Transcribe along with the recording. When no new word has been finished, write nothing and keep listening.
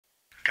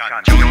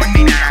Come join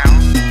me now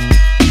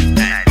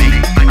and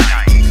make my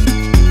night.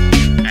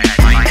 And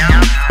find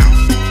out how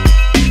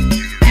to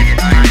get it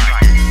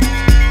right.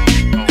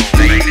 Oh,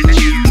 baby, it's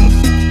you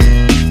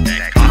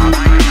that caught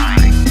my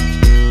eye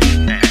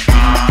and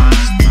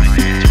caused my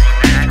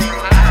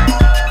natural high.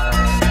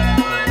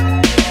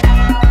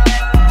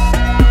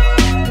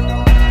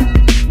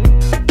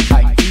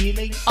 I'm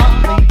feeling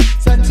oddly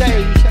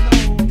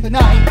sensational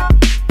tonight.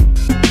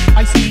 I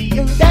see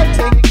you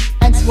dancing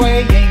and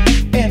swaying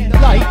in the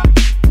light.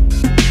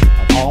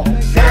 And all the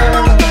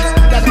girls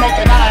gotta make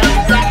an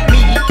eyes at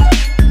me.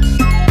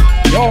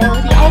 You're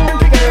the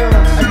only girl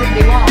I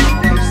really want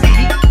to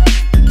see.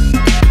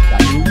 The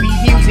groovy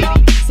music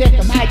set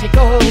the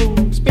magical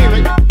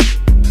spirit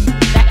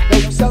that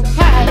goes so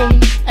high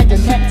and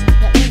intense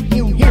that when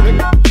you hear it,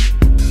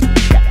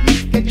 that you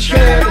can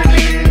share the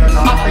feeling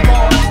of the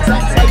warm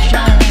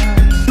sensation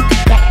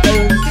that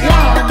goes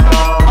beyond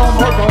all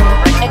mortal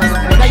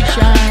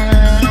explanation.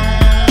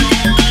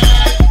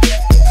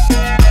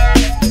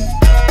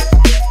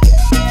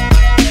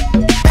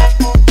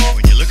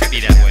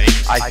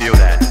 I feel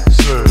that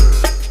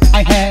surge.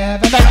 I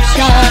have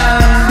emotion.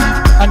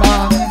 I'm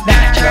on a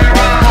natural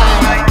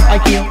high.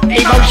 I feel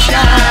emotion,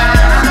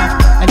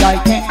 and I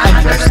can't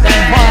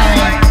understand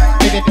why.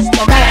 If it's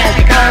the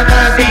magic of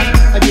the beat,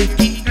 and you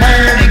keep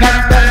turning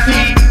up the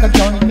beat, come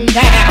join me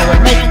now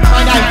and make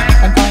my night,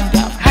 and find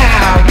out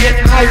how to get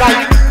my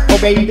right. Oh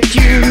baby, it's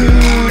you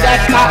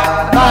that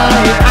caught my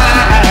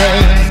eye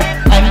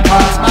and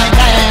caused my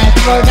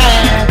natural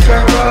high.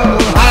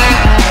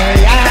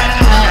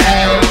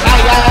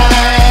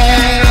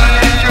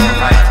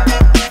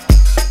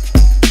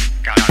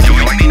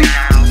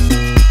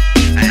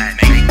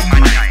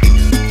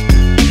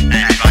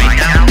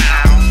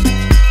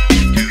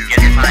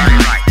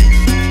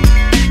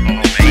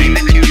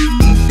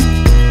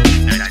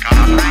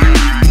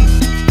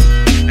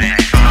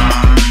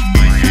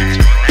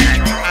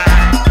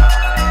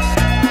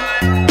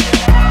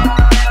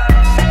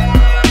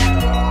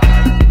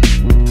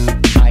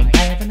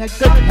 A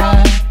good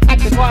time,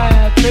 acting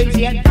wild,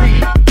 crazy and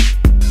free.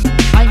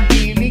 I'm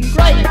feeling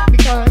great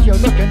because you're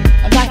looking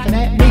and laughing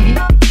at me.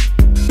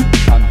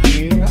 Come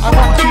here, I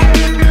want you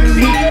to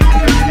meet the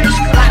foolish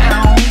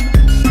clown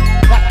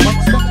that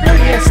wants the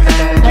prettiest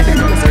and the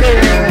coolest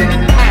girl in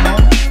town.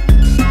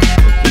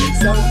 It feels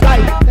so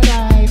right that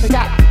I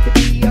forgot to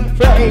be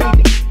afraid.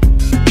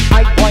 I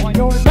won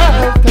your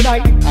love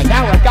tonight, and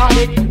now I got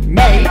it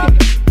made.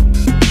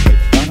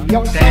 From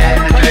your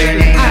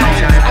penetrating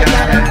eyes, I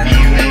got a feeling.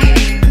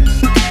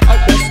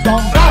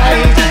 Strong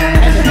rise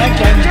and the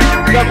legend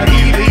of the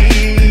healing.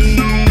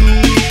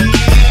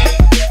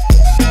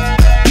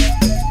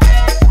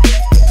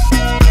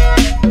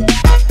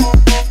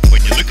 When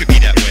you look at me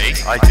that way,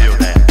 I feel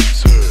that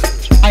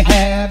surge. I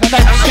have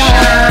emotion.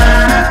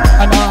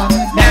 I'm on a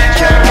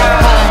natural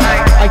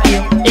high. I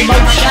feel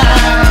emotion,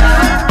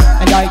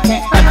 and I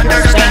can't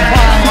understand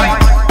why.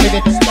 If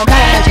it's the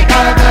magic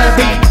of the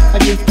beat,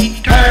 and you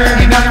keep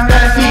turning up the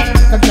beat,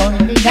 come join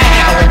me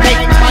now and make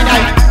my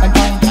night, and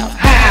find out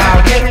how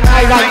to get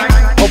my right.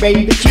 Oh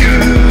baby, it's you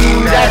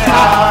that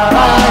caught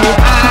my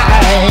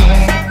eye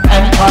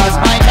and caused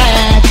my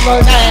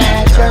natural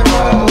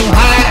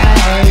high.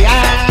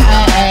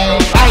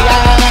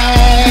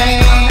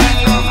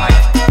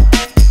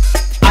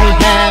 I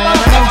have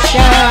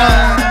emotion.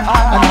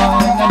 I'm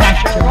on a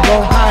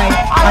natural high.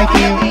 I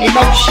feel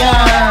emotion,